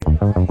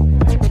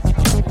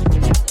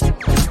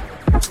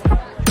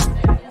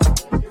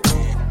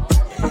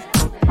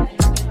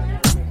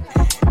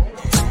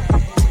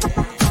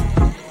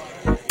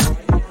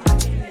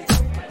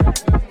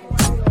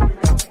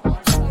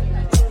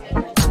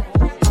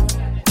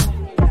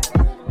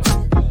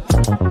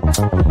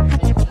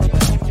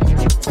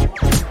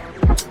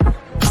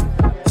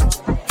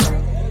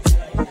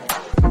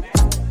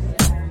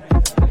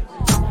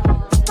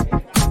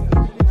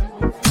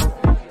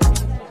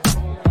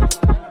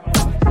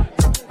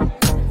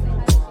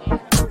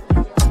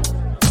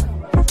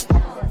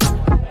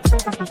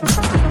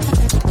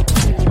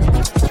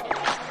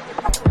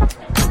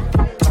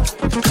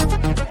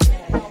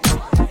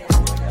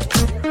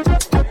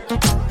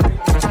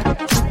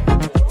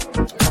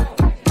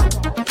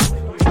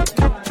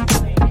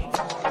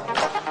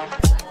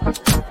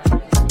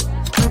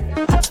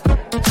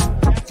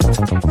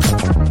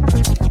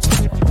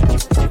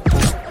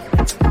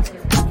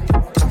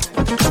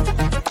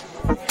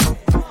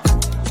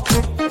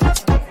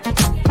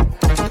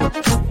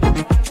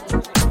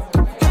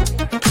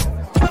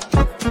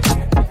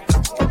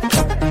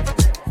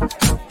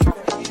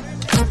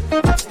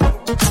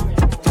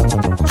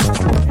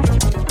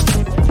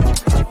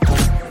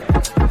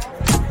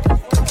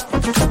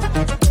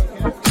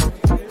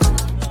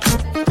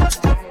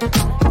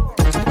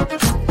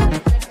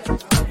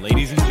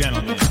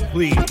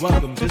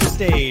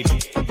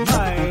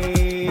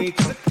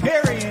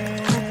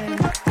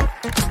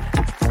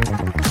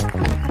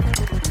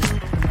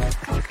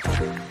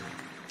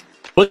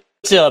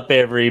What's up,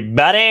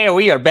 everybody?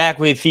 We are back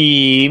with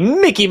the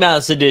Mickey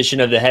Mouse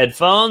edition of the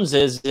headphones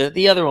as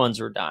the other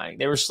ones were dying.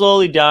 They were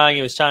slowly dying.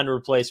 It was time to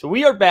replace. But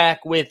we are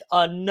back with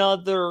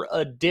another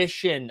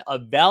edition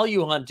of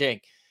Value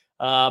Hunting.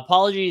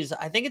 Apologies.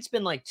 I think it's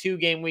been like 2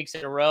 game weeks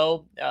in a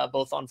row,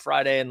 both on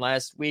Friday and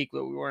last week,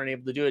 but we weren't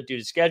able to do it due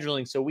to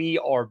scheduling. So we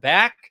are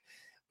back.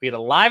 We had a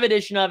live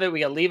edition of it. We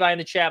got Levi in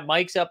the chat.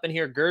 Mike's up in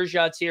here.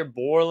 Gershot's here.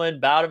 Borland,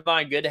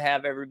 Boudevine. Good to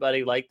have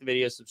everybody. Like the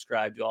video,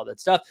 subscribe, do all that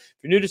stuff. If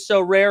you're new to So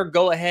Rare,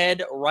 go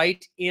ahead.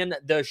 Right in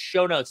the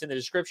show notes, in the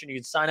description, you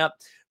can sign up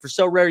for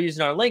So Rare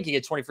using our link. You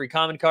get 20 free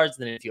common cards.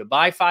 And then if you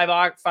buy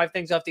five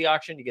things off the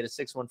auction, you get a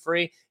 6th one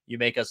free. You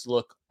make us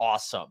look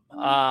awesome.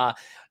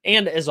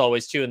 And as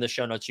always, too, in the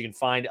show notes, you can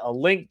find a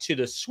link to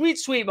the sweet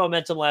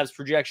Momentum Labs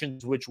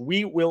projections, which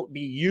we will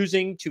be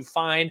using to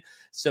find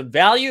some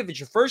value. If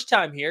it's your first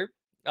time here,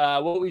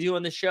 what we do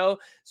on the show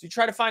is we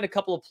try to find a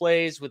couple of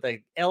plays with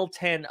a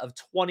L10 of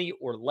 20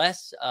 or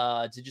less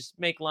to just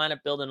make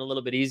lineup building a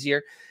little bit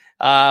easier.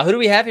 Who do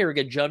we have here? We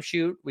got Jump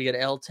Shoot. We got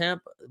L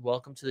Temp.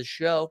 Welcome to the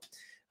show.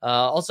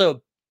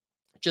 Also,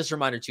 just a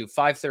reminder too,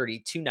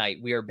 5:30 tonight,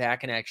 we are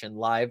back in action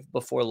live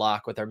before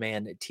lock with our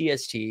man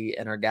TST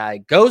and our guy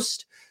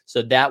Ghost.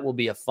 So that will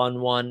be a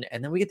fun one.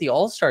 And then we get the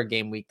All-Star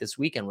game week this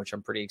weekend, which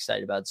I'm pretty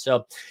excited about.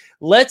 So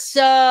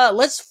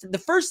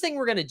the first thing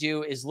we're going to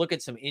do is look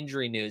at some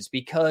injury news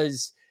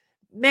because,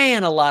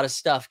 man, a lot of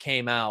stuff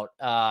came out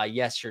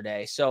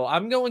yesterday. So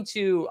I'm going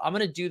to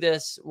do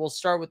this. We'll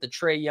start with the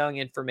Trae Young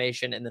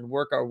information and then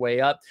work our way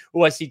up.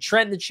 Oh, I see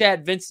Trent in the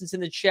chat. Vincent's in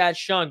the chat.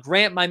 Sean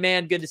Grant, my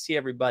man. Good to see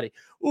everybody.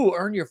 Ooh,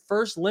 earned your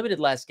first limited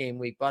last game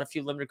week. Bought a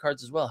few limited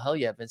cards as well. Hell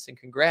yeah, Vincent.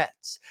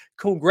 Congrats.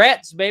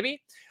 Congrats,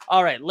 baby.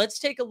 All right, let's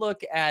take a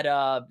look at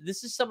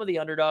this is some of the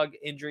underdog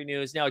injury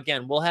news. Now,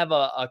 again, we'll have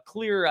a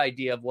clearer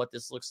idea of what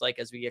this looks like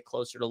as we get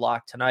closer to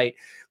lock tonight.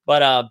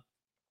 But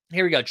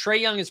here we go.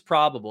 Trae Young is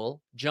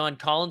probable. John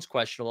Collins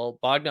questionable.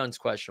 Bogdan's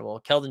questionable.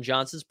 Keldon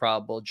Johnson's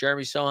probable.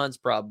 Jeremy Sohan's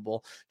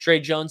probable. Trey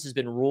Jones has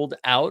been ruled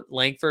out.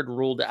 Langford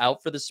ruled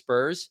out for the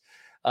Spurs.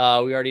 We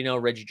already know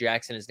Reggie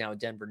Jackson is now a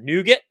Denver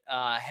Nougat.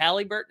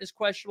 Halliburton is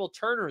questionable.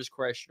 Turner is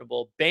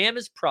questionable. Bam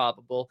is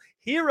probable.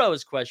 Hero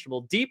is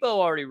questionable. Depot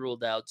already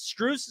ruled out.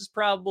 Strus is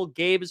probable.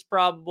 Gabe is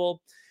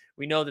probable.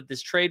 We know that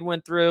this trade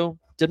went through.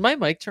 Did my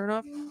mic turn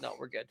off? No,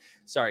 we're good.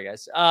 Sorry,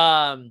 guys.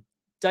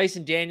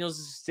 Dyson Daniels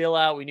is still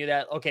out. We knew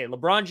that. Okay,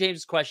 LeBron James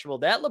is questionable.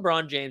 That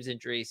LeBron James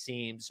injury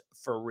seems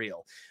for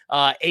real.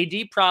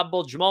 AD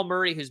probable. Jamal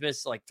Murray, who's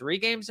missed like 3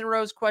 games in a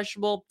row, is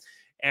questionable.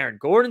 Aaron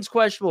Gordon's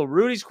questionable.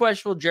 Rudy's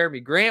questionable.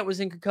 Jeremy Grant was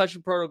in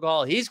concussion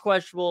protocol. He's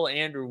questionable.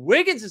 Andrew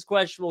Wiggins is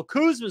questionable.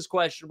 Kuzma's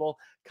questionable.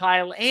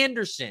 Kyle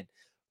Anderson.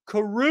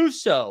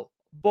 Caruso,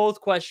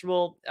 both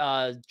questionable.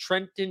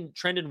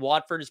 Trendon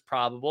Watford is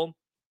probable,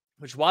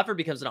 which Watford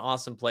becomes an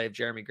awesome play if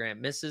Jeremy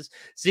Grant misses.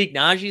 Zeke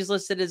Naji's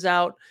listed as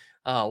out.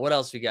 What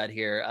else we got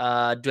here?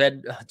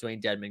 Dwayne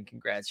Dedman,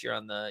 congrats. You're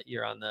on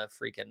the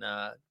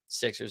freaking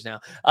Sixers now.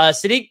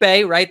 Sadiq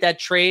Bey, right? That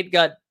trade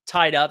got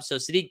tied up. So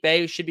Sadiq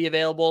Bey should be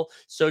available.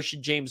 So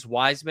should James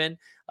Wiseman.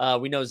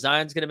 We know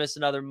Zion's going to miss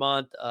another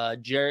month.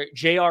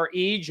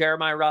 JRE,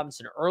 Jeremiah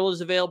Robinson Earl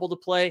is available to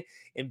play.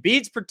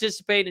 Embiid's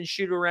participating in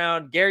shoot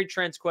around. Gary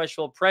Trent's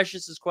questionable.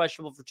 Precious is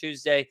questionable for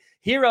Tuesday.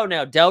 Hero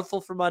now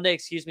doubtful for Monday.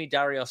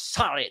 Dario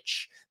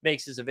Saric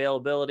makes his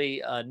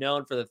availability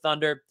known for the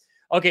Thunder.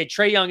 Okay,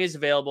 Trae Young is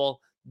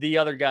available. The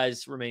other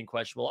guys remain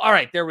questionable. All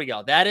right, there we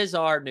go. That is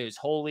our news.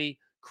 Holy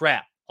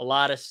crap. A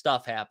lot of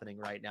stuff happening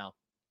right now.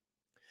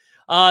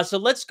 So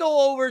let's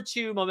go over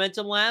to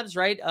Momentum Labs,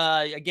 right?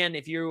 Again,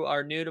 if you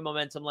are new to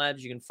Momentum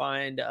Labs, you can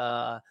find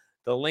the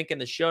link in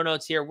the show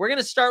notes here. We're going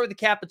to start with the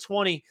cap of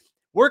 20,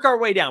 work our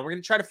way down. We're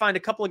going to try to find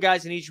a couple of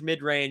guys in each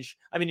range.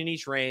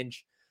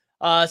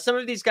 Some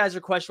of these guys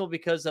are questionable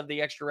because of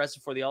the extra rest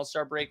before the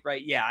All-Star break,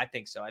 right? Yeah, I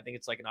think so. I think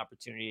it's like an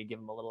opportunity to give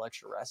them a little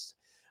extra rest.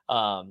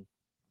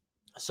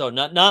 So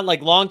not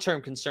like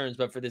long-term concerns,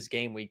 but for this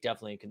game week,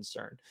 definitely a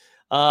concern.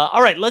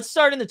 All right, let's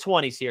start in the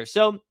 20s here.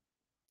 So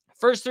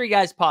first 3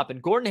 guys popping: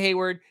 Gordon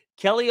Hayward,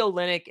 Kelly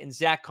Olynyk, and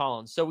Zach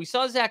Collins. So we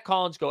saw Zach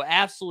Collins go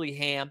absolutely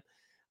ham.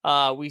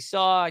 We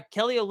saw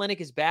Kelly Olynyk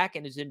is back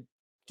and is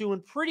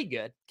doing pretty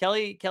good.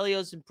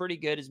 Kelly's been pretty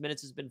good. His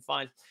minutes has been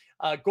fine.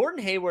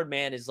 Gordon Hayward,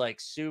 man, is like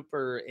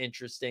super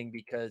interesting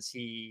because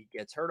he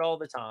gets hurt all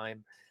the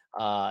time.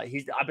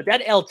 But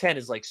that L10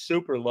 is like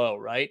super low,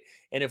 right?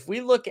 And if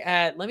we look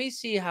at, let me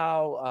see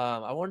how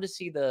I wanted to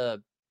see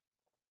the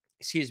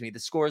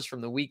scores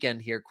from the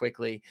weekend here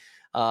quickly.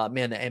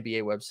 Man, the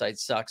NBA website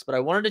sucks, but I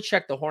wanted to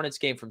check the Hornets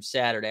game from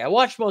Saturday. I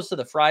watched most of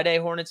the Friday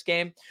Hornets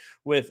game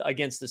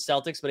against the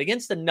Celtics, but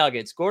against the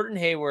Nuggets, Gordon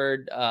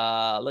Hayward,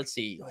 let's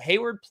see.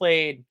 Hayward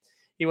played,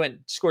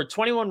 scored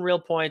 21 real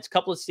points,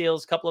 couple of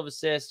steals, couple of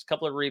assists,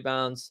 couple of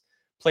rebounds,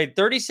 played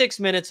 36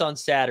 minutes on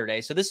Saturday.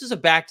 So this is a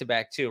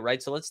back-to-back too,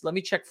 right? So let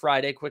me check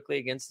Friday quickly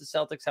against the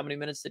Celtics. How many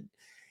minutes did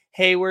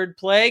Hayward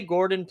play?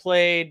 Gordon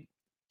played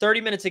 30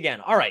 minutes again.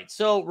 All right.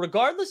 So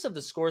regardless of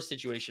the score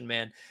situation,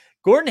 man,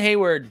 Gordon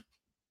Hayward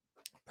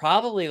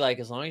Probably, like,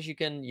 as long as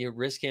you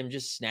risk him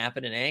just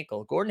snapping an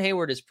ankle. Gordon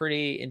Hayward is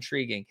pretty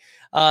intriguing.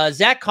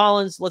 Zach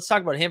Collins, let's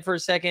talk about him for a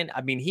second.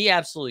 I mean, he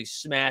absolutely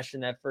smashed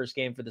in that first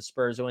game for the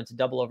Spurs. It went to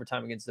double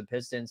overtime against the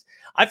Pistons.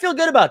 I feel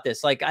good about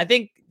this. Like, I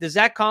think the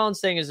Zach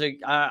Collins thing is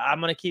I'm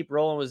going to keep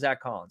rolling with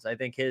Zach Collins. I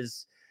think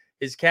his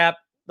cap,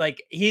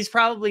 like, he's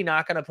probably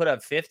not going to put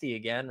up 50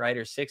 again, right?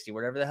 Or 60,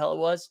 whatever the hell it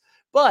was.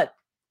 But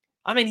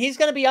I mean, he's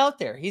going to be out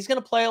there. He's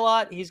going to play a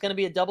lot. He's going to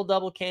be a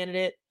double-double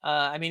candidate.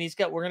 I mean,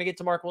 we're going to get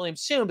to Mark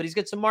Williams soon, but he's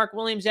got some Mark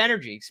Williams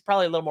energy. He's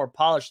probably a little more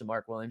polished than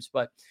Mark Williams,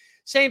 but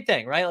same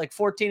thing, right? Like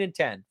 14 and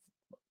 10,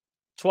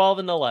 12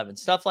 and 11,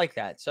 stuff like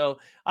that. So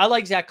I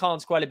like Zach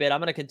Collins quite a bit.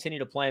 I'm going to continue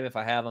to play him if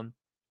I have him.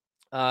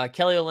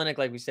 Kelly Olynyk,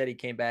 like we said, he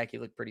came back. He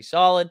looked pretty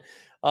solid.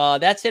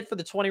 That's it for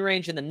the 20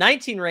 range. In the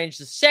 19 range,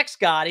 the Sex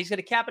God, he's going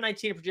to cap a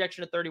 19, a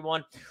projection of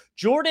 31.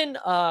 Jordan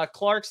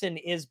Clarkson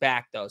is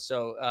back, though,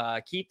 so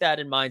keep that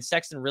in mind.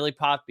 Sexton really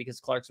popped because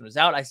Clarkson was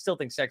out. I still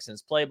think Sexton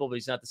is playable, but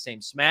he's not the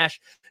same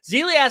smash.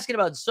 Zealy asking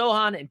about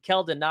Sohan and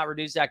Keldon not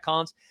reduce Zach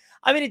Collins.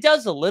 I mean, it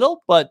does a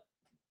little, but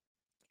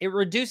it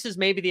reduces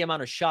maybe the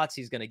amount of shots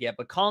he's going to get,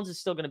 but Collins is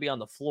still going to be on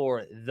the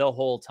floor the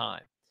whole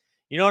time.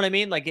 You know what I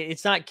mean? Like,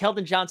 it's not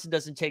Keldon Johnson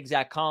doesn't take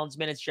Zach Collins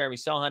minutes. Jeremy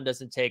Sohan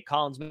doesn't take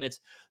Collins minutes.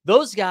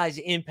 Those guys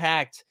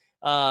impact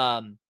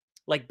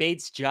like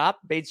Bates Jop.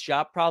 Bates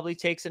Jop probably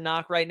takes a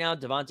knock right now.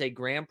 Devontae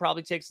Graham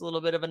probably takes a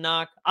little bit of a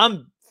knock.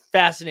 I'm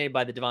fascinated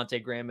by the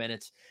Devontae Graham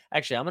minutes.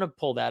 Actually, I'm going to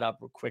pull that up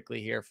real quickly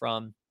here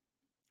from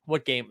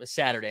what game?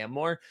 Saturday. I'm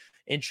more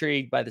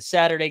intrigued by the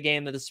Saturday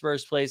game that the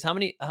Spurs plays. How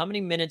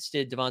many minutes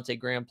did Devontae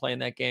Graham play in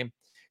that game?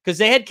 Because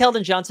they had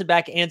Keldon Johnson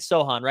back and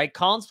Sohan, right?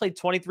 Collins played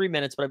 23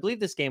 minutes, but I believe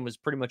this game was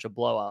pretty much a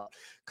blowout.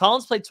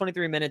 Collins played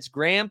 23 minutes.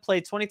 Graham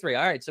played 23.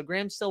 All right, so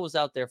Graham still was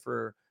out there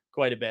for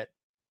quite a bit.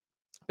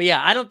 But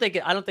yeah, I don't think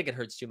it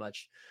hurts too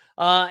much.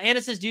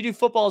 Anna says, do you do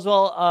football as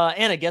well?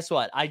 Anna, guess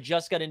what? I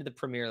just got into the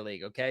Premier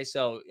League, okay?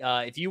 So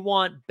if you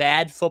want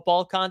bad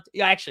football content,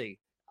 actually,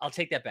 I'll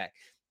take that back.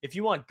 If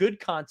you want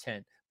good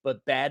content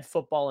but bad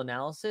football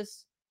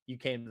analysis, you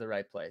came to the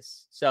right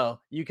place. So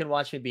you can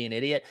watch me be an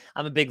idiot.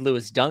 I'm a big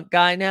Lewis Dunk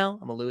guy now.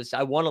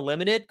 I won a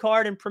limited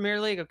card in Premier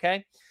League.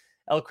 Okay.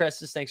 El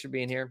Crestus, thanks for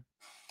being here.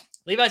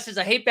 Levi says,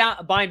 I hate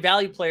buying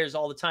value players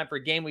all the time for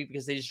a game week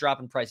because they just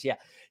drop in price.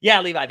 Yeah,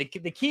 Levi.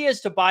 The key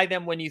is to buy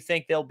them when you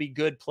think they'll be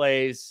good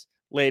plays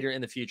later in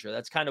the future.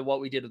 That's kind of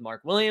what we did with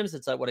Mark Williams.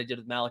 That's like what I did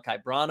with Malachi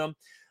Branham.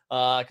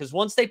 Because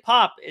once they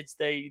pop,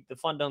 the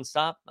fun don't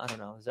stop. I don't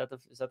know. Is that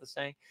the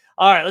saying?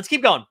 All right, let's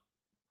keep going.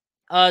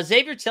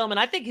 Xavier Tillman,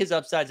 I think his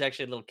upside's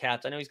actually a little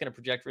capped. I know he's going to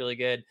project really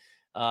good.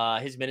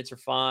 His minutes are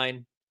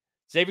fine.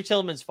 Xavier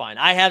Tillman's fine.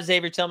 I have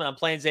Xavier Tillman. I'm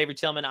playing Xavier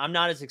Tillman. I'm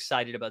not as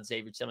excited about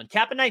Xavier Tillman.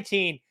 Cap of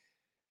 19,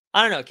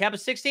 I don't know. Cap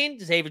of 16,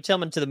 Xavier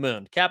Tillman to the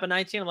moon. Cap of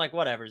 19, I'm like,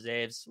 whatever,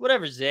 Zaves.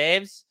 Whatever,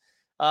 Zaves.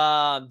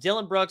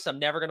 Dylan Brooks, I'm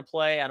never going to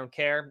play. I don't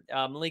care.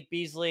 Malik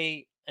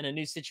Beasley in a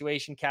new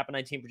situation, cap of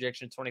 19,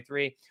 projection of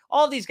 23.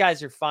 All these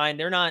guys are fine.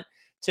 They're not...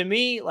 To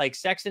me, like,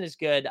 Sexton is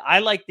good. I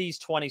like these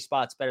 20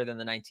 spots better than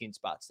the 19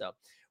 spots, though.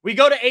 We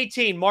go to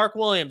 18. Mark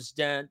Williams.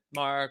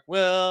 Mark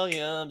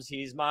Williams.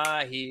 He's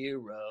my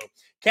hero.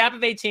 Cap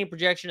of 18.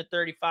 Projection of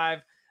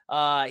 35.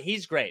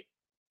 He's great.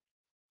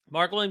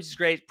 Mark Williams is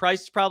great.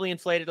 Price is probably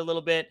inflated a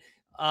little bit.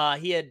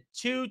 He had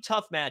 2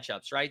 tough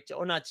matchups, right?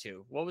 Or not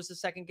 2. What was the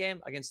second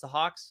game? Against the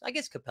Hawks? I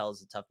guess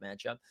Capela's a tough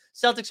matchup.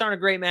 Celtics aren't a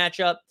great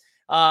matchup.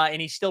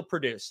 And he still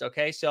produced.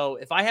 Okay. So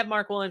if I have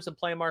Mark Williams and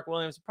playing Mark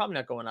Williams, I'm probably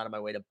not going out of my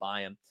way to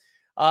buy him.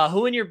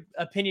 Who, in your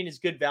opinion, is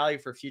good value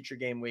for future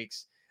game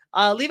weeks?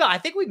 Levi, I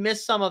think we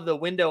missed some of the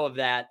window of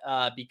that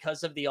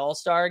because of the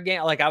All-Star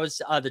game. Like, I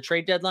was the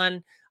trade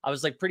deadline. I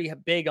was like pretty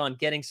big on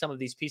getting some of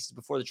these pieces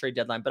before the trade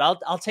deadline, but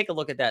I'll take a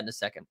look at that in a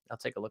second. I'll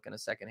take a look in a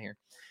second here.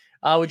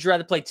 Would you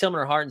rather play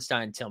Tillman or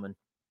Hartenstein? Tillman.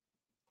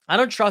 I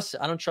don't trust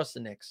the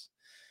Knicks.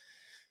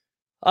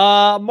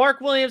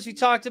 Mark Williams, we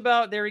talked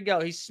about. There we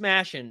go. He's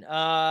smashing.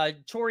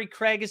 Torrey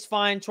Craig is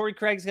fine. Torrey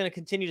Craig is going to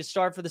continue to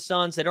start for the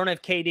Suns. They don't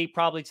have KD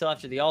probably till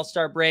after the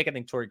All-Star break. I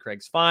think Torrey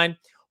Craig's fine.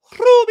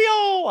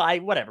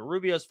 Whatever.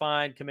 Rubio's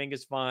fine.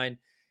 Kuminga's fine.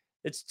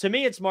 To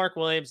me, it's Mark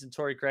Williams and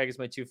Torrey Craig is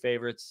my 2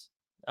 favorites.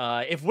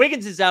 If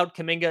Wiggins is out,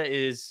 Kuminga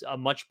is a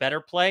much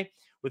better play.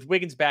 With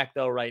Wiggins back,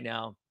 though, right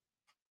now,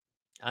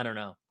 I don't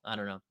know.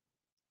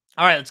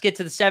 All right, let's get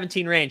to the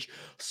 17 range.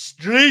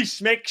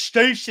 Streets make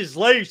stations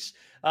lace.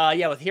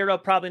 With Hero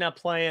probably not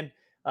playing.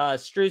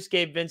 Strus,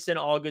 Gabe Vincent,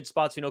 all good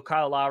spots. We know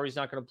Kyle Lowry's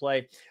not going to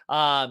play.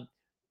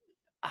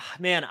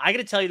 Man, I got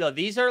to tell you, though,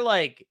 these are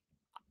like,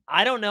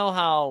 I don't know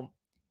how.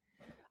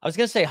 I was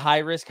going to say high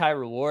risk, high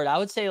reward. I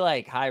would say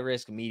like high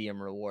risk,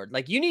 medium reward.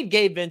 Like, you need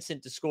Gabe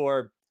Vincent to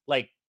score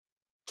like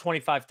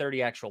 25,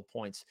 30 actual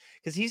points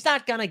because he's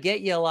not going to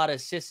get you a lot of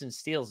assists and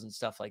steals and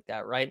stuff like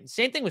that, right?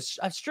 Same thing with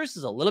Strus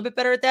is a little bit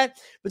better at that,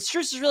 but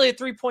Strus is really a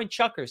 3-point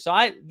chucker.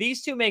 So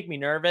these 2 make me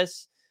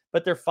nervous,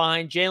 but they're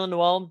fine. Jalen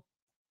Noel,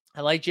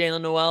 I like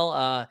Jalen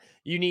Noel.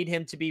 You need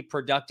him to be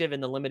productive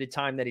in the limited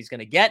time that he's going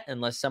to get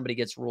unless somebody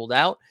gets ruled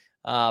out.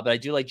 But I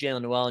do like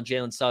Jalen Noel and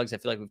Jalen Suggs. I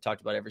feel like we've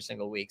talked about every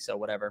single week, so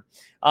whatever.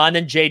 And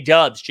then J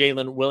Dubs,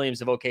 Jalen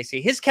Williams of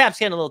OKC. His cap's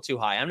getting a little too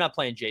high. I'm not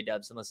playing J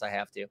Dubs unless I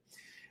have to.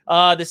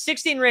 The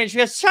 16 range,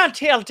 we have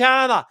Chantel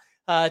Tama,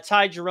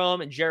 Ty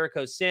Jerome, and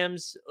Jericho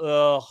Sims.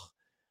 Ugh,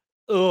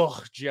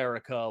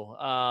 Jericho.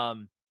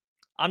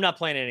 I'm not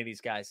playing any of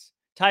these guys.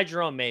 Ty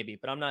Jerome, maybe,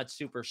 but I'm not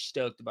super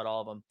stoked about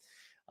all of them.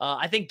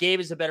 I think Gabe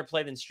is a better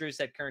play than Strus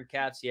at current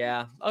caps.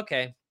 Yeah,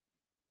 okay.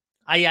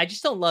 I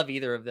just don't love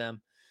either of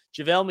them.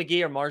 JaVale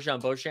McGee or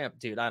Marjon Beauchamp.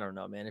 Dude, I don't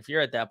know, man. If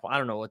you're at that point, I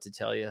don't know what to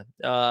tell you.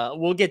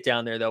 We'll get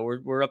down there, though.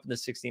 We're up in the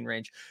 16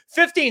 range.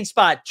 15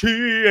 spot,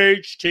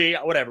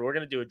 THT. Whatever, we're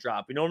going to do a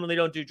drop. We normally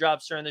don't do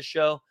drops during the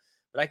show,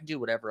 but I can do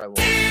whatever I want.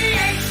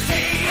 THT,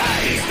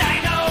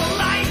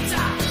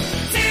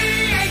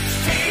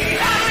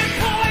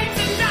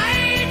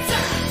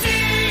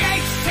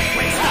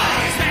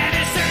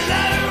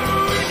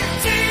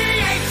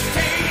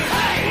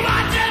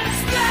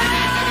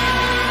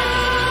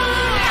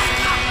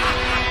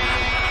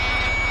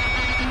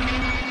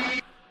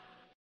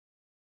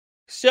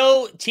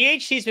 So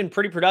THT's been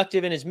pretty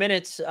productive in his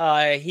minutes.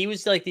 He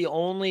was like the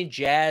only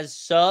Jazz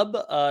sub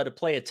to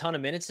play a ton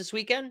of minutes this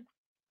weekend.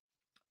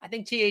 I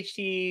think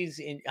THT's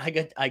in.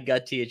 I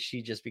got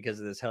THT just because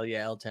of this. Hell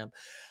yeah, LTEM.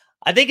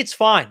 I think it's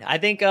fine. I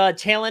think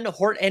Talon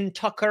Horton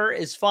Tucker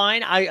is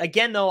fine. I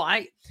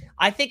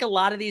think a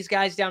lot of these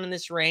guys down in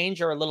this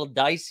range are a little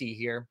dicey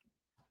here,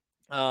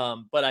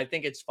 but I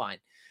think it's fine.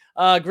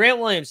 Grant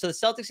Williams. So the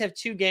Celtics have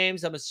 2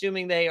 games. I'm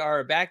assuming they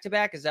are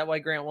back-to-back. Is that why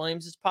Grant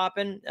Williams is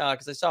popping?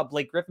 Because I saw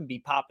Blake Griffin be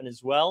popping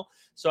as well.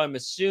 So I'm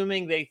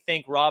assuming they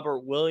think Robert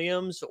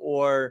Williams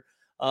or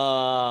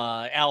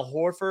Al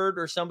Horford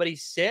or somebody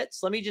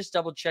sits. Let me just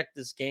double-check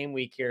this game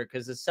week here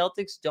because the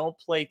Celtics don't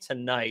play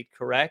tonight,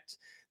 correct?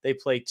 They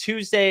play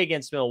Tuesday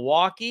against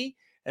Milwaukee,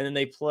 and then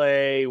they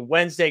play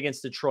Wednesday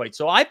against Detroit.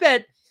 So I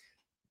bet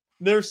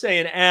they're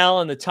saying Al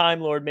and the Time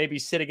Lord maybe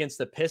sit against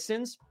the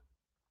Pistons.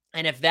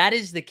 And if that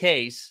is the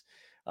case,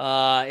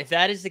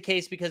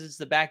 because it's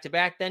the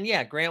back-to-back, then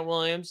yeah, Grant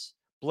Williams,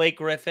 Blake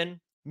Griffin,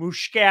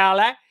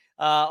 Muscala,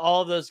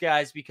 all of those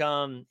guys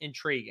become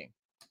intriguing.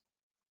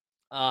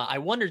 I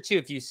wonder, too,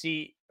 if you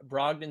see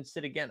Brogdon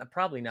sit again.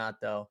 Probably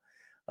not, though.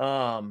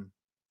 The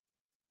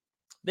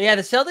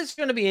Celtics are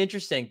going to be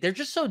interesting. They're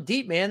just so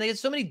deep, man. They get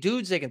so many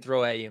dudes they can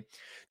throw at you.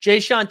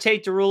 Jayshawn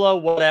Tate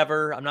Derulo,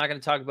 whatever. I'm not going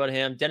to talk about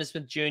him. Dennis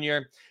Smith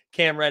Jr.,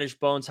 Cam Reddish,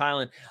 Bones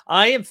Highland.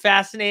 I am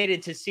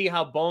fascinated to see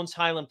how Bones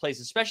Highland plays,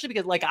 especially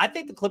because, I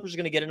think the Clippers are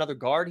going to get another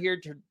guard here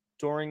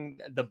during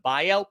the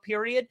buyout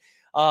period.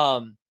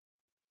 I'm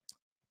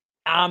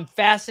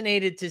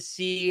fascinated to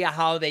see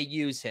how they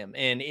use him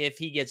and if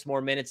he gets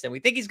more minutes than we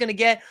think he's going to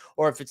get,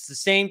 or if it's the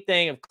same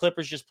thing of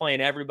Clippers just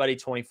playing everybody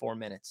 24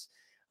 minutes.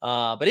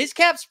 But his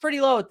cap's pretty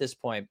low at this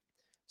point.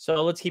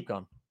 So let's keep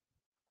going.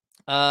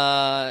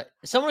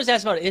 Someone was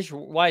asked about Ish.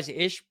 Why is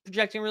Ish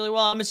projecting really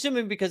well? I'm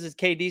assuming because his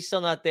KD's still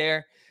not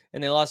there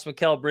and they lost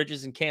Mikal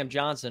Bridges and Cam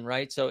Johnson,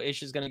 right? So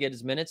Ish is going to get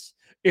his minutes.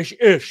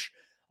 Ish.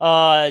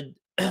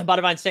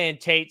 Bodivine saying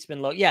Tate's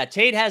been low. Yeah,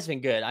 Tate has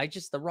been good.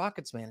 The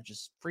Rockets, man, are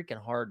just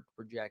freaking hard to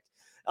project.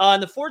 In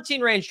the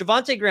 14 range,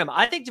 Devontae Graham.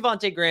 I think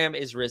Devontae Graham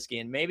is risky,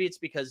 and maybe it's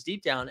because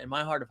deep down in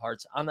my heart of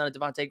hearts, I'm not a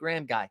Devontae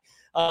Graham guy.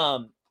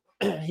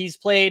 He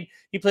played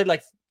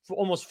like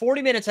almost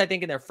 40 minutes, I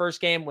think, in their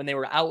first game when they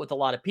were out with a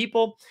lot of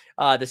people.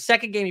 The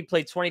second game, he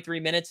played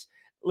 23 minutes.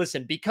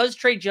 Listen, because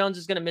Trey Jones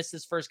is going to miss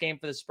this first game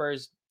for the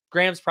Spurs,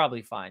 Graham's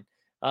probably fine.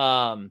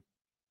 I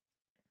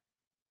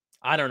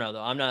don't know,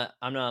 though. I'm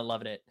not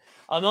loving it.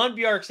 Amon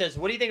Bjork says,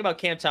 what do you think about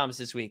Cam Thomas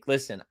this week?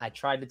 Listen, I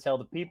tried to tell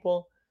the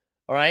people,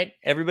 all right?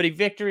 Everybody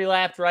victory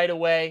lapped right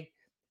away.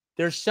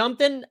 There's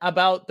something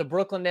about the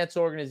Brooklyn Nets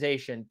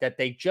organization that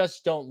they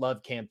just don't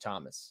love Cam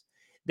Thomas.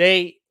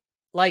 He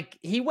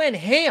went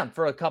ham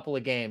for a couple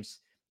of games,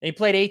 and he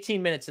played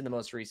 18 minutes in the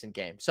most recent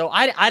game. So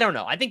I don't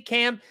know. I think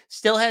Cam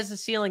still has the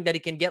ceiling that he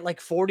can get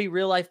 40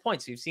 real-life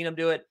points. You've seen him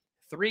do it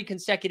 3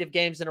 consecutive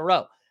games in a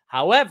row.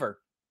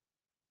 However,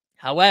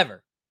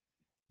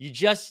 you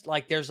just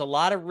there's a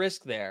lot of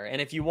risk there. And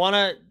if you want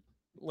to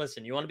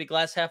listen, you want to be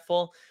glass half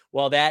full.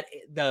 Well,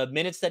 the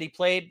minutes that he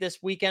played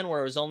this weekend where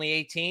it was only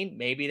 18,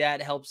 maybe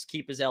that helps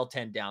keep his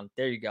L10 down.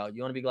 There you go.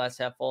 You want to be glass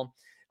half full.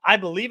 I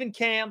believe in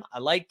Cam. I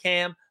like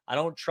Cam. I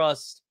don't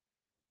trust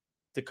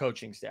the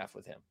coaching staff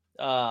with him.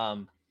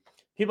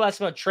 People ask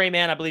about Trey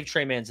Mann. I believe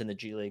Trey Mann's in the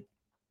G League.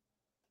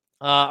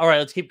 All right,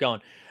 let's keep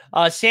going.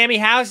 Sammy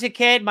Hauser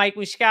kid, Mike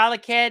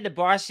Muscala kid, the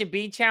Boston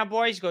B-Town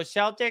boys, go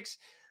Celtics.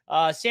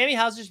 Sammy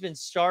Hauser's been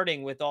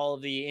starting with all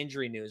of the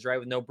injury news, right?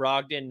 With no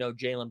Brogdon, no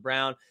Jaylen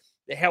Brown.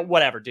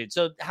 Whatever, dude.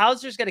 So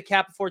Hauser's got a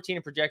cap of 14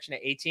 and projection at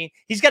 18.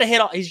 He's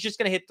just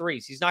going to hit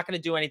threes. He's not going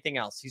to do anything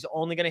else. He's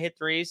only going to hit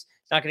threes.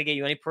 He's not going to get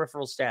you any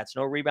peripheral stats.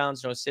 No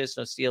rebounds, no assists,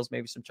 no steals,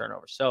 maybe some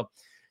turnovers. So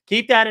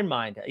keep that in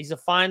mind. He's a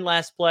fine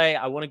last play.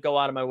 I wouldn't go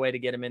out of my way to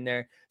get him in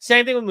there.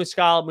 Same thing with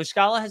Muscala.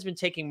 Muscala has been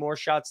taking more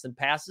shots than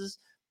passes.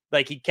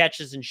 He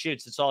catches and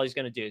shoots. That's all he's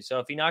going to do. So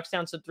if he knocks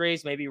down some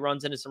threes, maybe he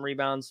runs into some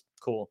rebounds,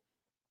 cool.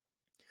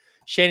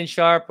 Shaden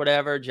Sharp,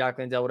 whatever. Jack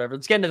Landell, whatever.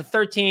 Let's get into the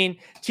 13.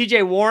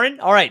 TJ Warren.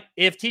 All right.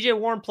 If TJ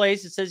Warren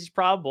plays, it says he's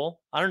probable.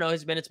 I don't know.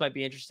 His minutes might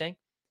be interesting.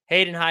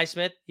 Hayden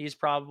Highsmith, he's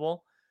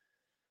probable.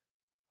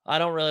 I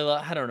don't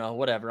know.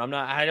 Whatever.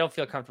 I don't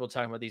feel comfortable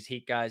talking about these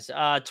Heat guys.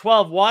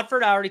 12,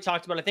 Watford, I already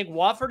talked about. I think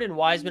Watford and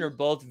Wiseman are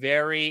both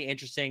very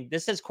interesting.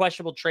 This says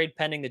questionable trade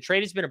pending. The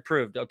trade has been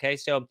approved. Okay.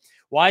 So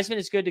Wiseman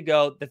is good to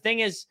go. The thing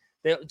is,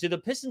 do the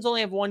Pistons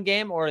only have one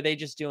game, or are they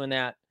just doing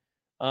that?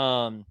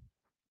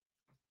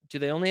 Do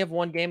they only have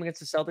one game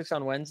against the Celtics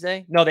on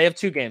Wednesday? No, they have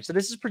 2 games. So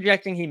this is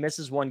projecting he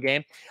misses one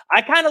game.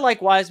 I kind of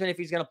like Wiseman if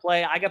he's going to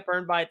play. I got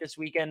burned by it this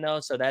weekend, though.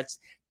 So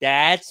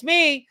that's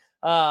me.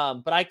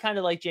 But I kind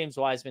of like James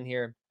Wiseman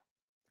here.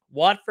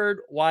 Watford,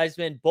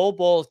 Wiseman,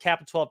 Bol,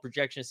 cap of 12,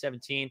 projection of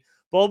 17.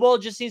 Bol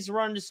just needs to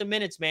run into some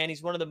minutes, man.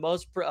 He's one of the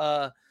most,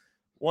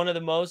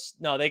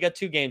 no, they got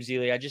 2 games,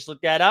 Ely. I just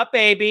looked that up,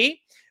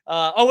 baby.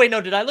 Oh, wait,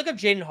 no, did I look up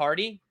Jaden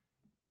Hardy?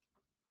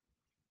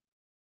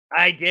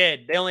 I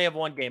did. They only have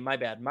 1 game. My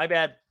bad.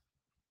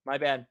 I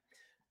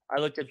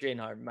looked up Jaden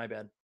Harden. My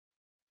bad.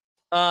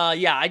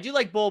 Yeah, I do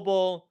like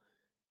Bol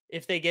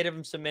if they get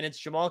him some minutes.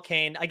 Jamal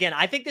Cain. Again,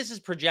 I think this is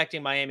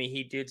projecting Miami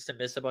Heat dudes to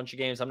miss a bunch of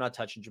games. I'm not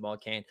touching Jamal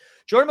Cain.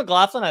 Jordan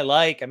McLaughlin, I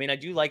like. I mean, I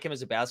do like him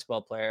as a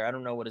basketball player. I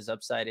don't know what his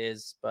upside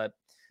is, but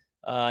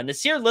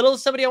Nasir Little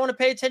is somebody I want to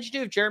pay attention to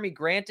if Jeremy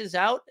Grant is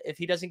out. If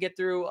he doesn't get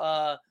through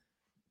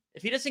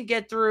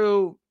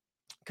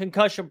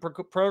concussion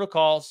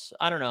protocols,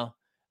 I don't know.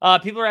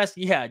 People are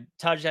asking,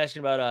 Taj's asking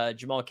about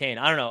Jamal Cain.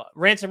 I don't know.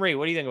 Ransom Reed,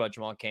 what do you think about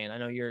Jamal Cain? I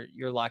know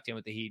you're locked in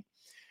with the Heat.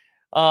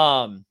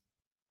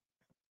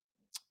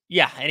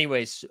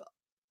 Anyways,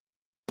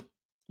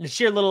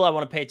 Nasir Little I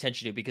want to pay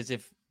attention to, because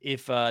if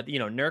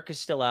Nurk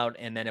is still out,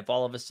 and then if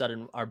all of a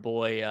sudden our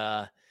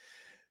boy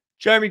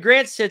Jeremy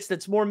Grant sits,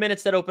 that's more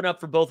minutes that open up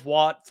for both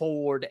Watt,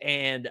 Ford,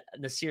 and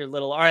Nasir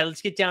Little. All right, let's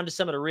get down to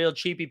some of the real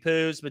cheapy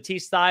poos.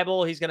 Matisse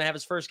Thybulle, he's going to have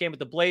his first game with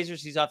the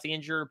Blazers. He's off the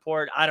injury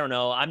report. I don't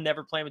know. I'm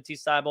never playing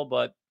Matisse Thybulle,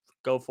 but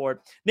go for it.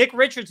 Nick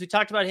Richards, we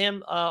talked about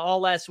him all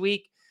last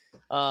week.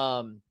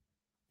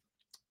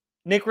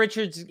 Nick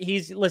Richards,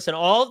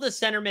 all the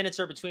center minutes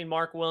are between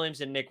Mark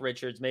Williams and Nick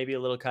Richards, maybe a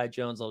little Kai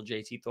Jones, a little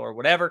JT Thor,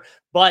 whatever.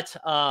 But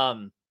I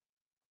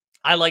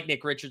like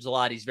Nick Richards a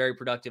lot. He's very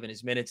productive in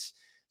his minutes.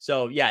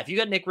 So, yeah, if you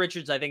got Nick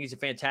Richards, I think he's a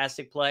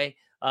fantastic play.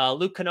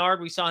 Luke Kennard,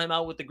 we saw him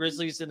out with the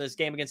Grizzlies in this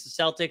game against the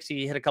Celtics.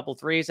 He hit a couple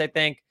threes, I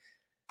think.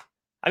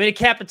 I mean, a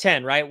cap of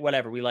 10, right?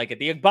 Whatever. We like it.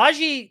 The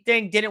Agbaji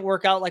thing didn't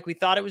work out like we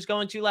thought it was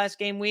going to last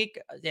game week.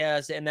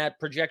 Yes, and that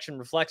projection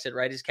reflects it,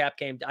 right? His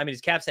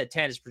cap's at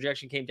 10. His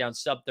projection came down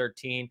sub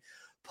 13.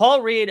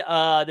 Paul Reed,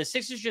 the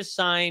Sixers just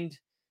signed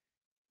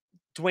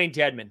Dwayne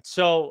Dedmon.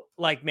 So,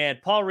 man,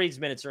 Paul Reed's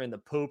minutes are in the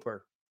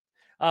pooper.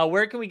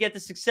 Where can we get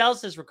this Excel,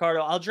 says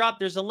Ricardo?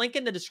 There's a link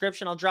in the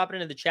description. I'll drop it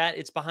into the chat.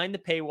 It's behind the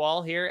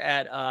paywall here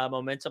at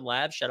Momentum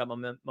Labs. Shout out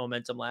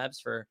Momentum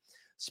Labs for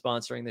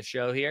sponsoring the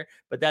show here.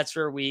 But that's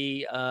where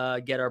we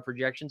get our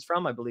projections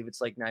from. I believe it's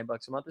like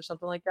 $9 a month or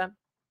something like that.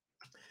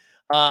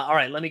 All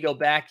right, let me go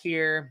back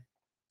here.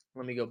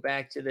 Let me go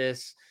back to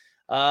this.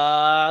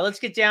 Let's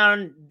get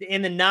down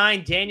in the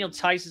 9. Daniel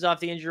Tice is off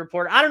the injury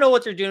report. I don't know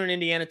what they're doing in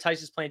Indiana.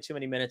 Tice is playing too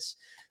many minutes.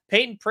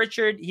 Peyton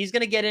Pritchard, he's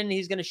going to get in.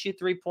 He's going to shoot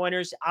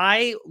 3-pointers.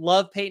 I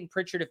love Peyton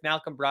Pritchard if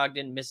Malcolm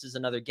Brogdon misses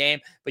another game,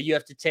 but you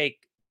have to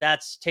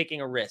that's taking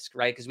a risk,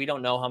 right? Because we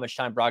don't know how much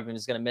time Brogdon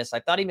is going to miss. I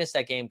thought he missed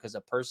that game because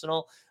of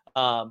personal,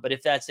 but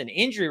if that's an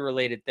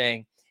injury-related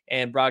thing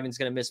and Brogdon's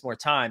going to miss more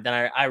time,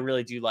 then I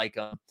really do like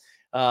him.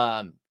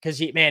 Because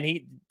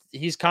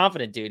he's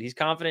confident, dude. He's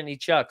confident. He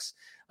chucks.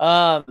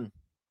 All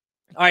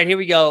right, here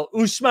we go.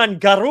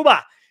 Usman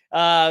Garuba.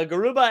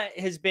 Garuba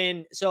has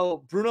been,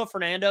 so Bruno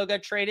Fernando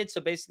got traded.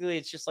 So basically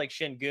it's just like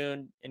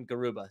Şengün and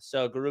Garuba.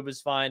 So Garuba's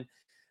fine.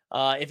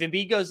 If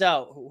Embiid goes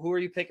out, who are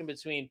you picking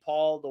between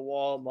Paul, The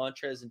Wall,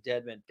 Montrez, and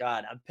Dedmon?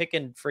 God, I'm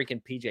picking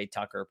freaking PJ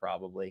Tucker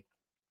probably.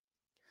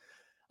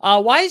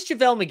 Why is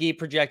JaVale McGee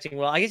projecting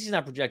well? I guess he's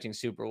not projecting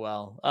super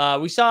well.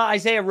 We saw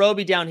Isaiah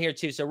Roby down here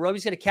too. So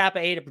Roby's got a cap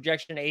of 8, a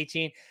projection of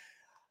 18.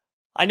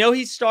 I know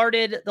he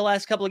started the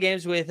last couple of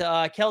games with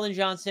Keldon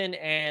Johnson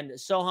and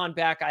Sohan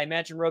back. I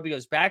imagine Roby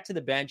goes back to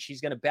the bench.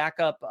 He's going to back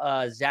up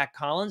Zach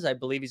Collins. I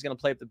believe he's going to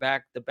play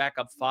the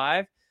backup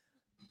 5.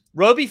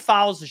 Roby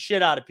fouls the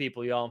shit out of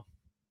people, y'all.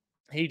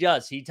 He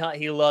does. He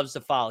loves to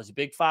foul. He's a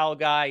big foul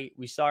guy.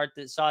 We saw it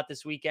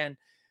this weekend.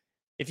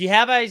 If you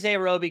have Isaiah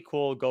Roby,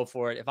 cool, go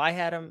for it. If I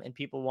had him and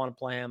people want to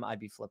play him, I'd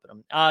be flipping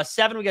him.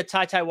 7, we got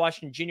Ty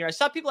Washington Jr. I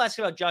saw people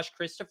asking about Josh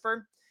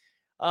Christopher.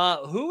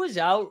 Who is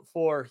out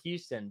for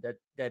Houston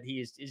that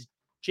he is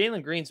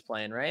Jalen Green's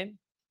playing, right?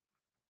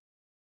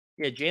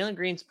 Yeah, Jalen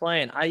Green's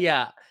playing.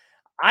 I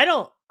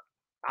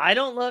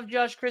don't love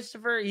Josh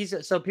Christopher. He's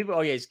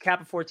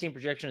cap of 14,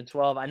 projection of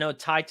 12. I know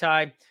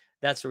Ty.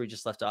 That's where we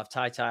just left off.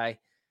 Ty.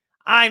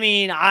 I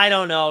mean, I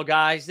don't know,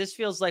 guys. This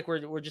feels like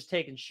we're just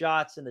taking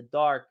shots in the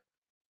dark.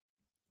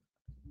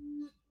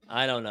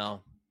 I don't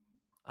know.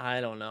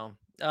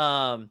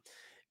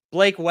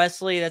 Blake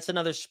Wesley, that's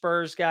another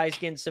Spurs guy. He's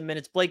getting some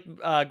minutes. Blake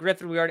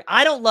Griffin,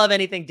 I don't love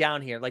anything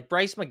down here. Like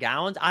Bryce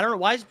McGowan. I don't know.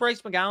 Why is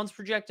Bryce McGowan's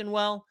projecting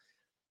well?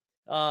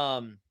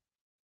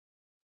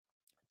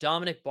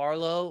 Dominic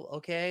Barlow.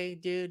 Okay,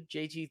 dude.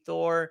 JT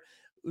Thor.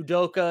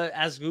 Udoka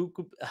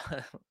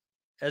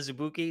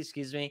Azubuike,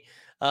 excuse me.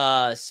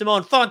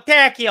 Simone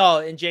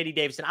Fontecchio and JD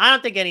Davison. I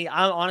don't think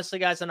honestly,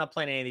 guys, I'm not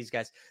playing any of these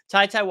guys.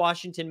 Ty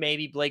Washington,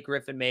 maybe. Blake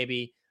Griffin,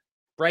 maybe.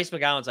 Bryce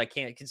McGowan's, I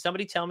can't. Can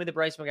somebody tell me the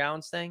Bryce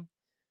McGowan's thing?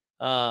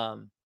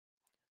 John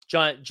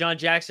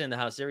Jackson in the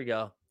house. There we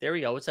go.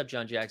 What's up,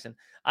 John Jackson?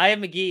 I have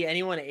McGee.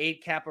 Anyone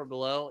 8 cap or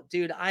below?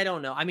 Dude, I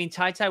don't know. I mean,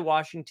 Ty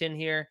Washington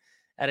here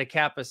at a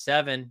cap of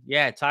 7.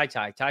 Yeah, Ty.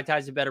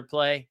 Ty's a better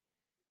play.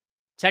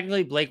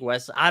 Technically, Blake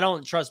Wesley. I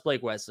don't trust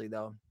Blake Wesley,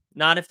 though.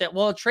 Not if that.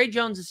 Well, Trey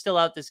Jones is still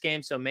out this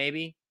game, so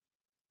maybe.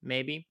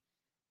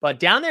 But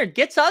down there, it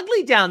gets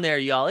ugly down there,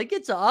 y'all. It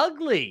gets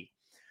ugly.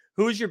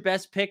 Who's your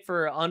best pick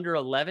for under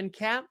 11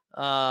 cap?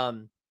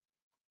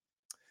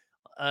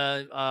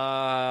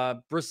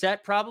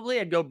 Brissett, probably.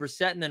 I'd go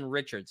Brissett and then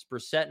Richards.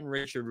 Brissett and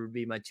Richard would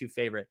be my 2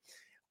 favorite.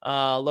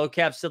 Low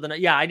cap still the.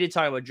 Yeah, I did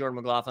talk about Jordan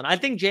McLaughlin. I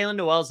think Jalen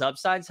Noel's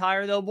upside's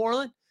higher though,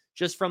 Borland.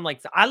 Just from like,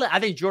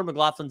 I think Jordan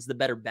McLaughlin's the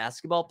better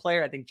basketball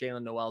player. I think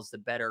Jalen Noel's the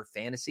better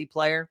fantasy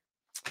player.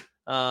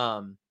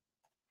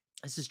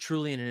 This is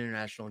truly an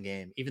international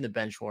game. Even the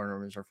bench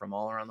warmers are from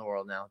all around the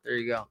world now. There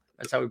you go.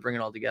 That's how we bring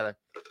it all together.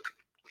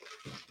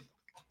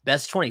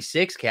 Best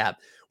 26 cap.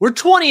 We're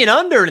 20 and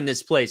under in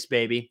this place,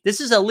 baby. This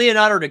is a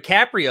Leonardo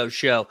DiCaprio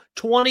show.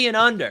 20 and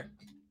under.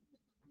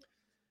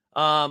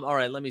 All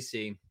right, let me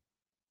see.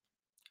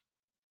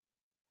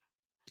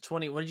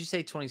 20. What did you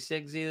say?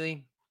 26,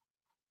 Zealy?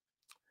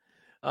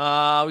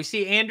 We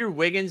see Andrew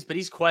Wiggins, but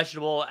he's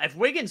questionable. If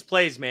Wiggins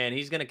plays, man,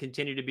 he's going to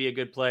continue to be a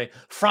good play.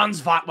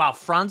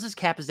 Franz's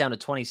cap is down to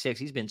 26.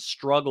 He's been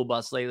struggle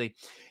bus lately.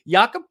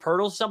 Jakob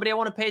Poeltl's somebody I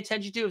want to pay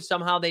attention to if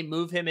somehow they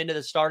move him into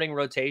the starting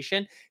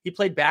rotation. He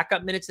played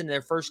backup minutes in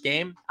their first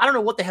game. I don't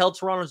know what the hell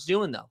Toronto's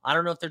doing, though. I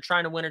don't know if they're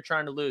trying to win or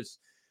trying to lose.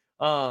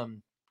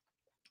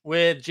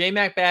 With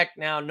J-Mac back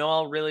now,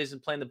 Noel really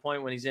isn't playing the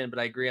point when he's in, but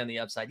I agree on the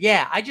upside.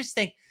 Yeah, I just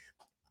think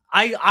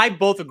I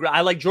both agree.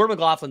 I like Jordan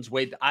McLaughlin's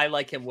I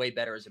like him way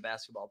better as a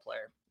basketball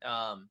player.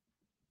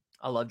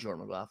 I love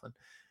Jordan McLaughlin.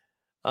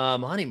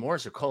 Monty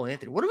Morris or Cole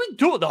Anthony. What do we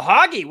do with the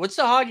Hoggy? What's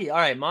the Hoggy? All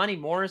right, Monty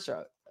Morris.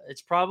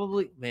 It's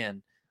probably,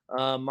 man.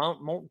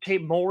 Monte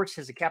Morris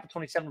has a cap of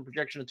 27,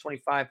 projection of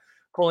 25.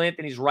 Cole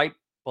Anthony's right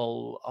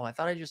below. Oh, I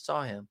thought I just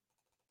saw him.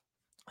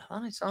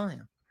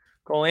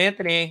 Cole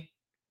Anthony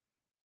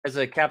has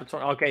a cap of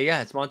 20. Okay,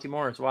 yeah, it's Monty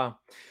Morris. Wow.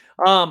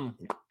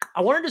 I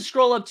wanted to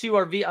scroll up to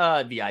our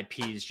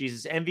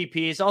VIPs,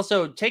 MVPs.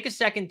 Also, take a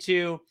second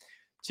to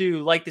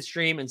like the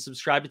stream and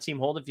subscribe to Team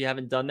Hold if you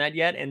haven't done that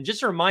yet. And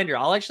just a reminder,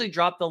 I'll actually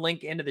drop the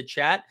link into the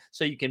chat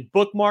so you can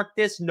bookmark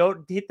this,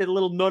 hit the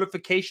little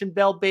notification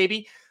bell,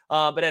 baby.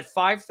 But at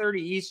 5:30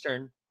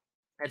 Eastern,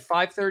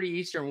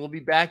 we'll be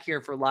back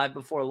here for Live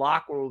Before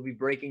Lock, where we'll be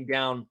breaking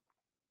down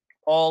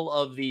all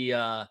of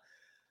the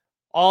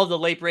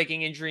late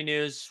breaking injury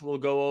news. We'll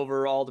go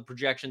over all the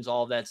projections,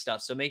 all of that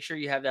stuff. So make sure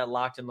you have that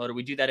locked and loaded.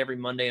 We do that every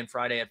Monday and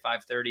Friday at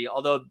 5:30.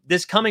 Although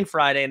this coming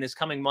Friday and this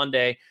coming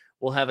Monday,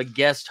 we'll have a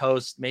guest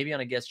host, maybe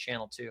on a guest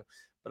channel too.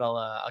 But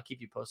I'll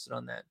keep you posted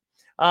on that.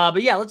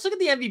 But yeah, let's look at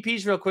the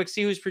MVPs real quick.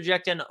 See who's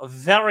projecting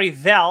very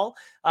well.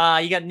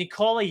 You got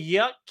Nikola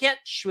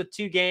Jokic with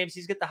 2 games.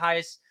 He's got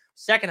the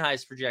second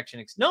highest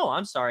projection. No,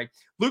 I'm sorry.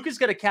 Luka's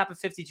got a cap of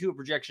 52, a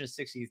projection of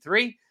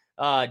 63.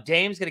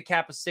 Dame's got a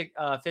cap of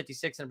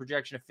 56 and a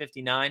projection of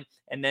 59,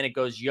 and then it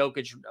goes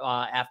Jokic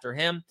after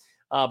him.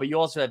 But you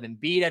also have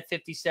Embiid at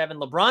 57.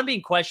 LeBron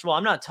being questionable.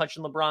 I'm not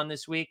touching LeBron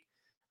this week.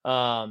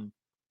 I'm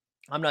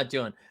not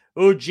doing.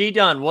 Oh,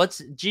 G-Dun.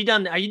 What's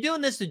G-Dun? Are you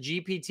doing this to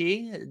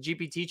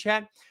GPT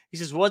chat? He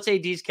says, what's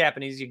AD's cap?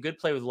 And he's a good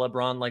play with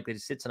LeBron likely to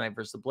sit tonight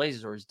versus the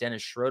Blazers, or is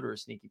Dennis Schroeder a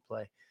sneaky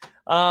play?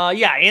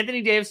 Yeah,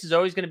 Anthony Davis is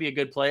always going to be a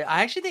good play.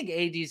 I actually think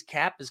AD's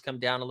cap has come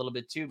down a little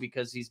bit too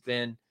because he's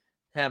been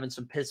having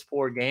some piss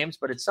poor games.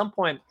 But at some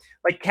point,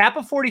 like cap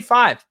of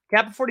 45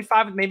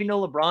 with maybe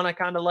no LeBron, I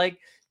kind of like.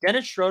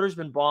 Dennis Schroeder's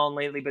been balling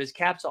lately, but his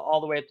cap's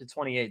all the way up to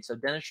 28. So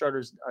Dennis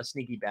Schroeder's a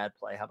sneaky bad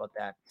play. How about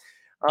that?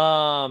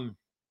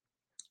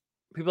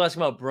 People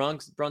asking about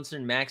Brunson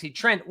and Maxey.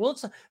 Trent,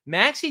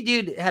 Maxey,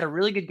 dude, had a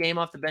really good game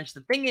off the bench.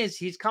 The thing is,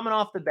 he's coming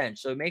off the bench,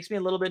 so it makes me a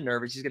little bit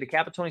nervous. He's got a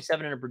cap of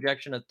 27 and a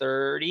projection of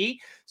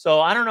 30.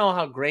 So I don't know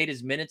how great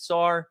his minutes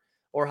are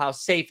or how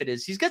safe it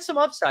is. He's got some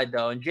upside,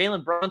 though. And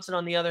Jalen Brunson,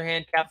 on the other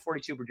hand, cap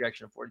 42,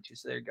 projection of 42.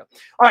 So there you go.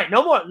 All right,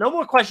 no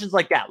more questions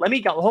like that. Let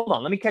me go. Hold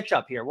on. Let me catch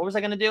up here. What was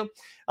I going to do?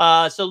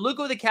 So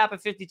Luka with a cap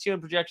of 52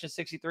 and projection of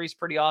 63 is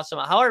pretty awesome.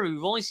 However,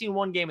 we've only seen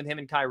one game with him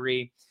and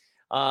Kyrie.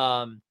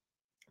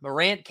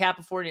 Morant, cap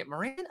of 40.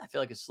 Morant, I feel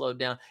like it's slowed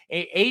down.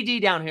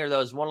 AD down here, though,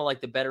 is one of like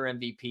the better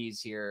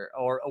MVPs here,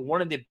 or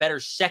one of the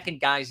better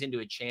second guys into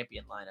a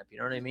champion lineup. You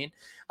know what I mean?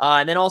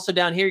 And then also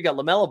down here, you got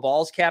LaMelo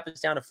Ball's cap is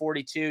down to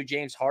 42.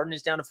 James Harden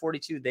is down to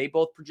 42. They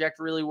both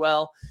project really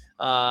well.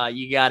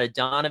 You got a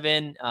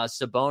Donovan,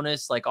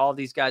 Sabonis, like all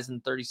these guys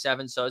in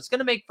 37. So it's going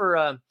to make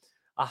for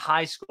a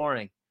high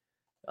scoring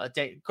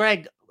day.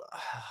 Greg,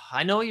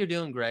 I know what you're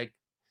doing, Greg.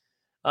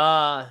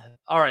 All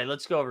right,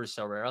 let's go over to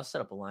Sorare. I'll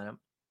set up a lineup.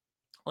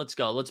 Let's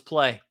go. Let's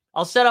play.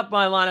 I'll set up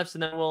my lineups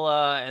and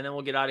then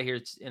we'll get out of here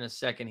in a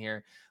second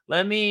here.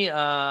 Let me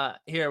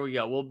here we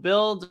go. We'll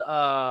build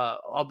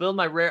I'll build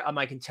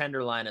my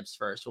contender lineups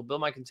first. We'll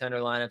build my contender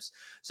lineups.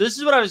 So this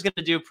is what I was going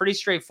to do, pretty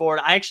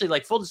straightforward. I actually,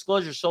 like, full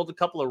disclosure, sold a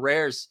couple of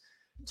rares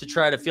to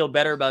try to feel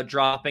better about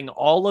dropping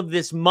all of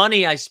this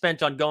money I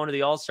spent on going to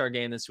the All-Star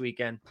game this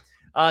weekend.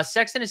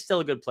 Sexton is still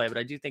a good play, but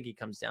I do think he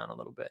comes down a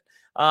little bit.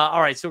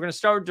 All right, so we're going to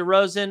start with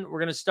DeRozan. We're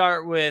going to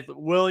start with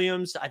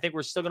Williams. I think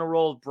we're still going to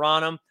roll with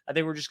Branham. I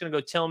think we're just going to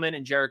go Tillman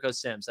and Jericho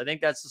Sims. I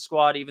think that's the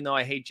squad, even though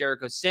I hate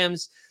Jericho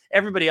Sims.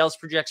 Everybody else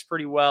projects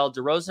pretty well.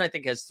 DeRozan, I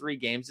think, has 3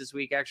 games this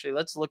week, actually.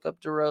 Let's look up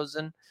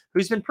DeRozan,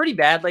 who's been pretty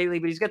bad lately,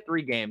 but he's got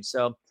 3 games.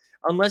 So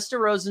unless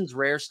DeRozan's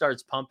rare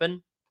starts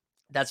pumping,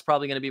 that's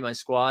probably going to be my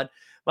squad.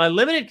 My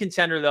limited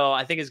contender, though,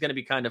 I think is going to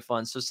be kind of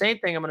fun. So same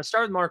thing. I'm going to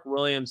start with Mark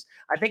Williams.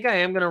 I think I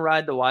am going to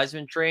ride the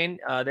Wiseman train.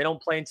 They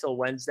don't play until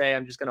Wednesday.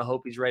 I'm just going to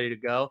hope he's ready to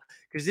go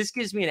because this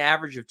gives me an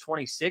average of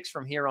 26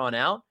 from here on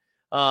out.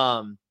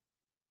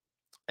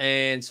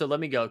 And so let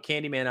me go.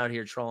 Candyman out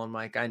here trolling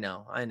Mike. I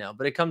know.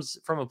 But it comes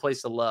from a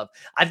place of love.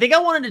 I think I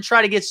wanted to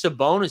try to get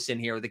Sabonis in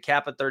here with a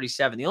cap of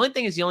 37. The only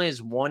thing is he only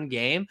has 1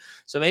 game.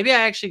 So maybe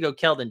I actually go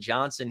Keldon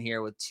Johnson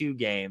here with 2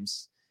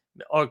 games.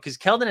 Or because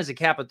Keldon has a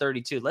cap of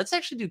 32. Let's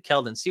actually do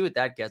Keldon, see what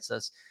that gets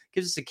us.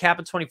 Gives us a cap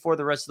of 24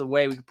 the rest of the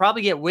way. We could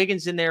probably get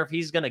Wiggins in there if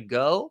he's going to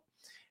go.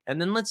 And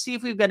then let's see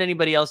if we've got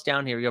anybody else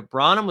down here. We got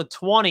Branham with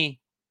 20.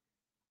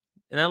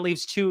 And that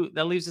leaves 2.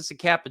 That leaves us a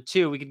cap of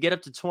 2. We could get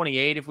up to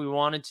 28 if we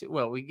wanted to.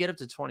 Well, we could get up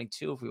to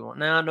 22 if we want.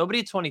 No,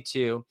 nobody at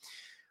 22.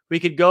 We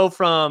could go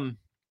from...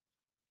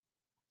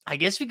 I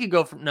guess we could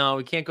go from... No,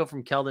 we can't go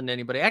from Keldon to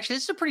anybody. Actually,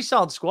 this is a pretty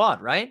solid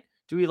squad, right?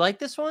 Do we like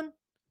this one?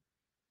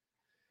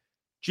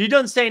 G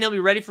Dunn saying he'll be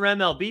ready for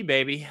MLB,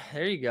 baby.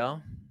 There you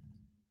go.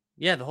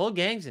 Yeah, the whole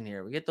gang's in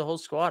here. We get the whole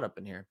squad up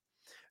in here.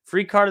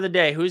 Free card of the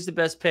day. Who's the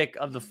best pick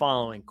of the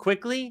following?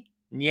 Quickly,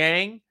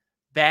 Niang,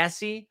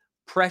 Bassey,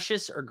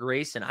 Precious, or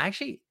Grayson?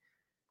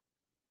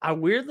 I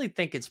weirdly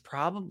think it's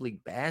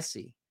probably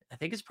Bassey. I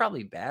think it's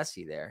probably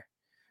Bassey there.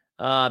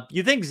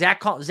 You think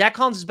Zach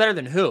Collins is better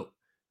than who?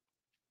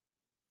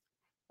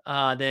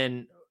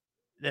 Than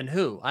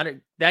who? I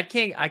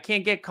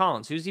can't get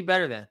Collins. Who's he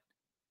better than?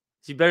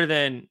 Is he better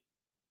than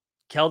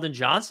Keldon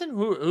Johnson?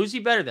 Who's he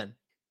better than?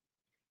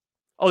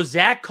 Oh,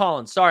 Zach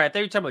Collins. Sorry, I thought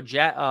you were talking about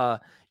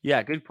Jack.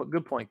 Yeah, good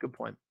point. Good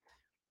point.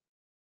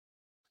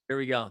 Here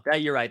we go.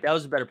 You're right. That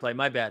was a better play.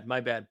 My bad.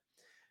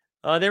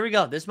 There we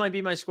go. This might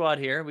be my squad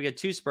here. We got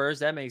 2 Spurs.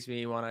 That makes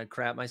me want to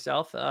crap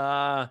myself.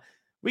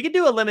 We could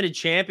do a limited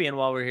champion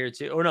while we're here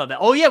too.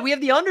 Oh yeah, we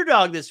have the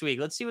underdog this week.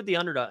 Let's see what the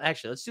underdog.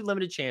 Actually, let's do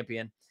limited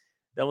champion.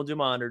 Then we'll do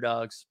my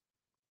underdogs.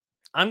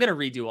 I'm gonna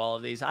redo all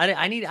of these. I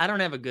don't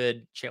have a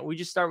good chance. We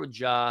just start with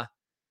Ja.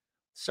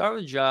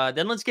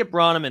 Then let's get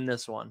Branham in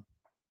this one.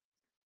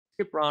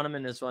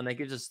 That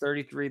gives us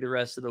 33 the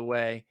rest of the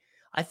way.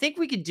 I think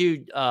we could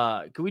do,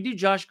 could we do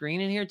Josh Green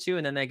in here too?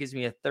 And then that gives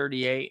me a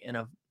 38 and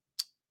a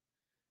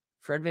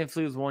Fred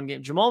VanVleet with 1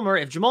 game. Jamal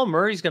Murray, if Jamal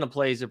Murray's going to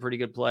play, he's a pretty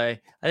good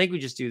play. I think we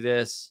just do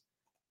this.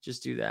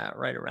 Just do that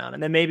right around.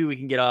 And then maybe we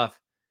can get off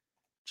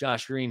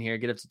Josh Green here,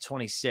 get up to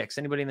 26.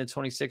 Anybody in the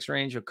 26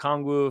 range?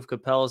 Okongwu, if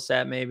Capella's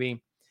sat,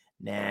 maybe.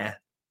 Nah.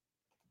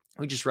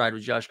 We just ride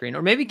with Josh Green.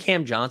 Or maybe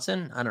Cam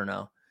Johnson. I don't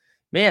know.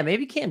 Yeah,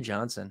 maybe Cam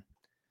Johnson.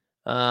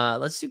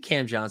 Let's do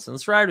Cam Johnson.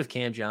 Let's ride with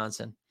Cam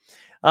Johnson.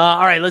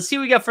 All right, let's see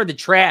what we got for the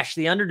trash,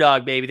 the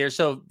underdog, baby. There's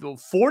so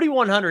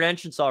 4,100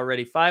 entrants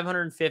already,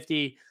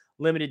 550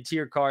 limited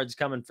tier cards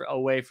coming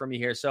away from you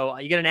here. So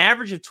you get an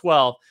average of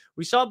 12.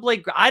 We saw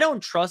Blake. I don't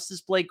trust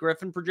this Blake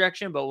Griffin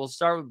projection, but we'll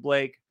start with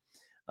Blake.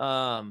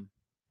 We'll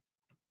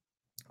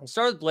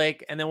start with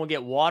Blake, and then we'll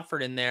get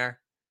Watford in there.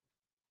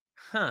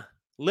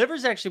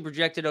 Liver's actually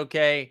projected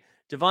okay.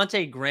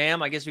 Devontae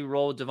Graham. I guess we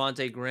roll with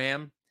Devontae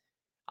Graham.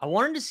 I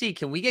wanted to see,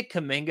 can we get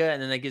Kuminga,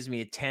 and then that gives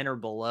me a 10 or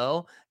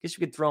below? I guess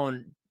we could throw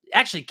in,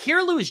 actually,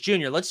 Kira Lewis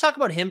Jr. Let's talk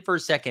about him for a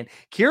second.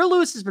 Kira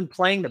Lewis has been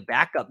playing the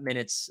backup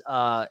minutes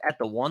at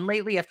the 1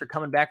 lately after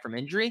coming back from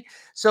injury.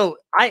 So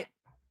they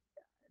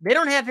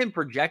don't have him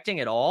projecting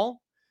at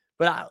all,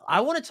 but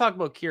I want to talk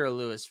about Kira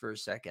Lewis for a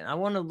second. I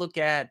want to look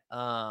at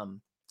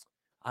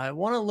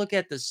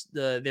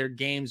their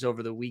games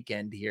over the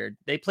weekend here.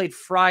 They played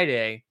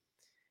Friday.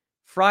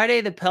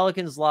 The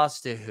Pelicans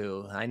lost to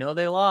who? I know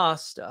they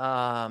lost.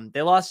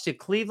 They lost to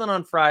Cleveland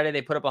on Friday.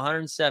 They put up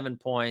 107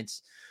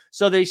 points.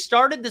 So they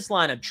started this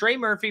lineup: Trey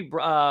Murphy,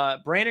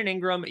 Brandon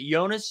Ingram,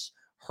 Jonas,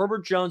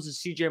 Herbert Jones, and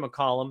CJ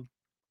McCollum.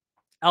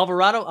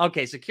 Alvarado.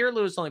 Okay, so Kira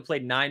Lewis only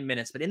played 9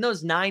 minutes, but in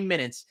those 9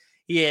 minutes,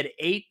 he had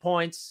 8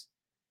 points,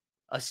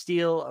 a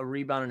steal, a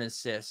rebound, and an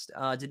assist.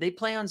 Did they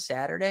play on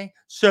Saturday?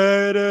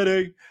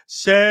 Saturday.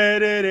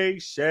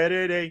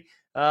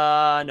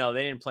 No,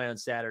 they didn't play on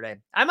Saturday.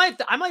 I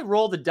might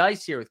roll the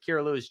dice here with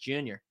Kira Lewis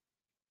Jr.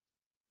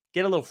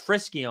 Get a little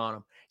frisky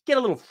on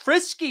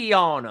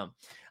him.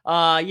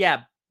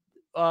 Yeah.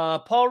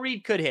 Paul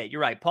Reed could hit.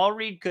 You're right. Paul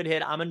Reed could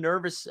hit. I'm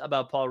nervous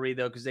about Paul Reed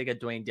though because they got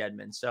Dwayne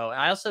Dedman. So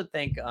I also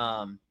think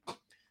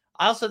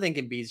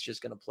Embiid's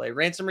just going to play.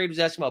 Ransom Reed was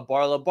asking about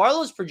Barlow.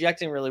 Barlow's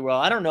projecting really well.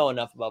 I don't know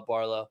enough about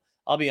Barlow.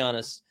 I'll be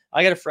honest.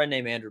 I got a friend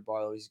named Andrew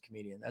Barlow. He's a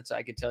comedian.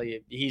 I could tell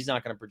you he's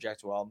not going to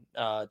project well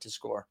to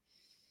score.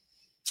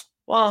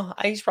 Well,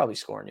 he's probably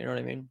scoring. You know what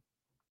I mean?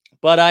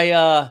 But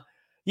I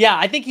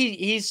think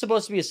he's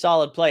supposed to be a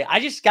solid play.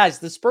 Guys,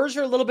 the Spurs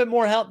are a little bit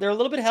more they're a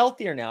little bit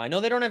healthier now. I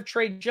know they don't have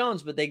Trey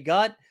Jones, but they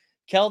got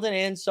Keldon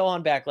and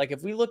Sohan back. Like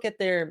if we look at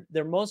their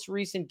most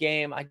recent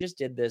game, I just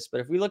did this,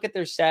 but if we look at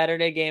their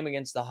Saturday game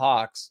against the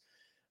Hawks,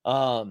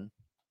 they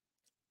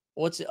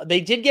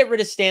did get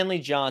rid of Stanley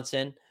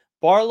Johnson.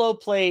 Barlow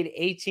played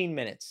 18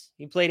 minutes.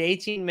 He played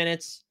 18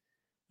 minutes.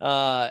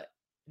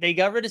 They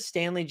got rid of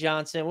Stanley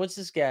Johnson. What's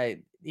this guy?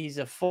 He's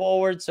a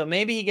forward, so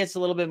maybe he gets a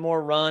little bit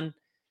more run.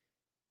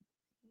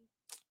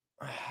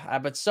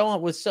 But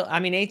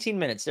 18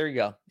 minutes. There you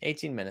go.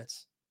 18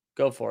 minutes.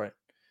 Go for it.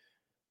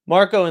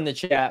 Marco in the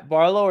chat.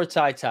 Barlow or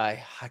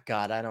Ty? Oh,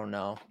 God, I don't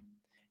know.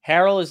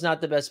 Harrell is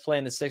not the best play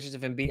in the Sixers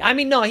if Embiid. I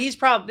mean, no,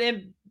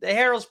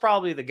 Harrell's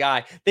probably the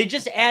guy. They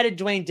just added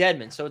Dwayne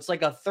Dedman, so it's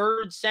like a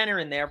third center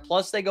in there.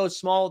 Plus, they go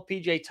small with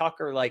PJ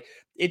Tucker. Like,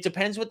 it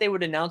depends what they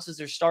would announce as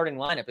their starting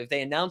lineup. If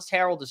they announced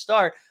Harrell to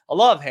start, I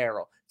love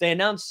Harrell. If they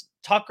announce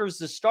Tucker's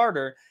the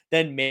starter,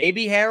 then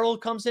maybe Harrell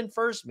comes in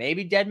first.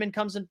 Maybe Dedman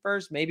comes in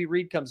first. Maybe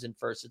Reed comes in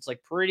first. It's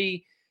like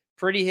pretty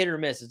hit or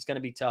miss. It's going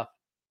to be tough.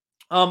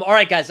 All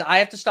right, guys, I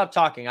have to stop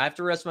talking. I have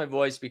to rest my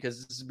voice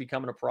because this is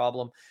becoming a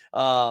problem.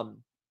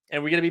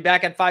 And we're going to be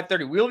back at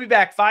 5:30. We'll be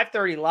back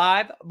 5:30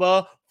 live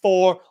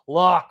before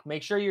lock.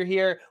 Make sure you're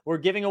here. We're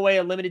giving away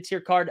a limited tier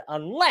card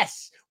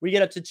unless we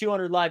get up to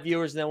 200 live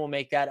viewers, and then we'll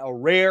make that a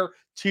rare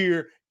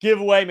tier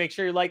giveaway. Make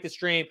sure you like the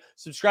stream.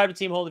 Subscribe to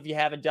Team Hold if you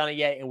haven't done it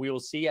yet, and we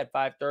will see you at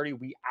 5:30.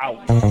 We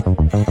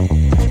out.